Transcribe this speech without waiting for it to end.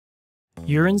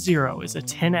Urine Zero is a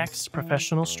 10x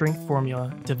professional strength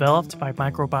formula developed by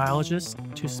microbiologists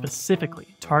to specifically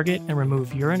target and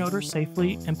remove urine odor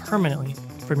safely and permanently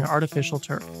from your artificial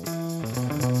turf.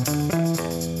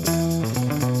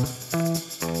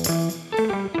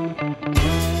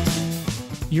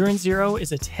 Urine Zero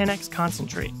is a 10x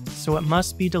concentrate, so it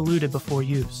must be diluted before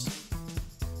use.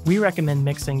 We recommend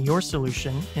mixing your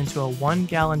solution into a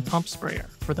 1-gallon pump sprayer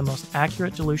for the most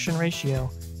accurate dilution ratio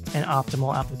and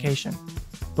optimal application.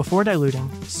 Before diluting,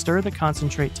 stir the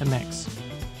concentrate to mix.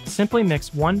 Simply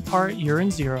mix 1 part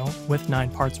Urine Zero with 9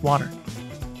 parts water.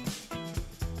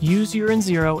 Use Urine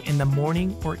Zero in the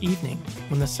morning or evening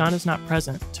when the sun is not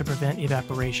present to prevent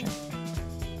evaporation.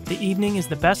 The evening is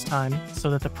the best time so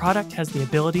that the product has the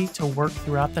ability to work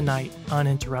throughout the night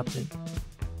uninterrupted.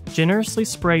 Generously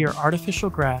spray your artificial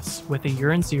grass with a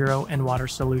Urine Zero and water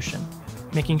solution,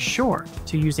 making sure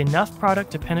to use enough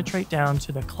product to penetrate down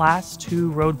to the Class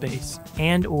 2 road base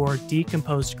and/or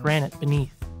decomposed granite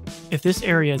beneath. If this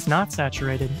area is not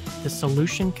saturated, the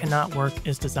solution cannot work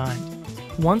as designed.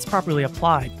 Once properly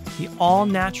applied, the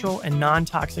all-natural and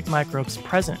non-toxic microbes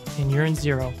present in Urine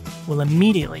Zero will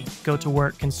immediately go to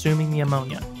work consuming the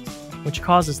ammonia, which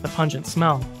causes the pungent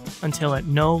smell until it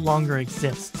no longer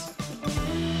exists.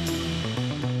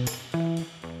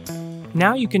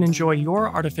 Now you can enjoy your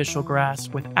artificial grass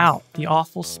without the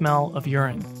awful smell of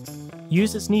urine.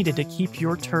 Use as needed to keep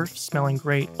your turf smelling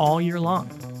great all year long.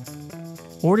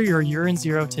 Order your Urine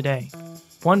Zero today.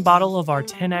 1 bottle of our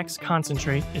 10x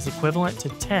concentrate is equivalent to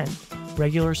 10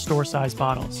 regular store-size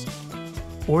bottles.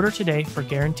 Order today for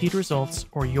guaranteed results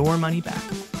or your money back.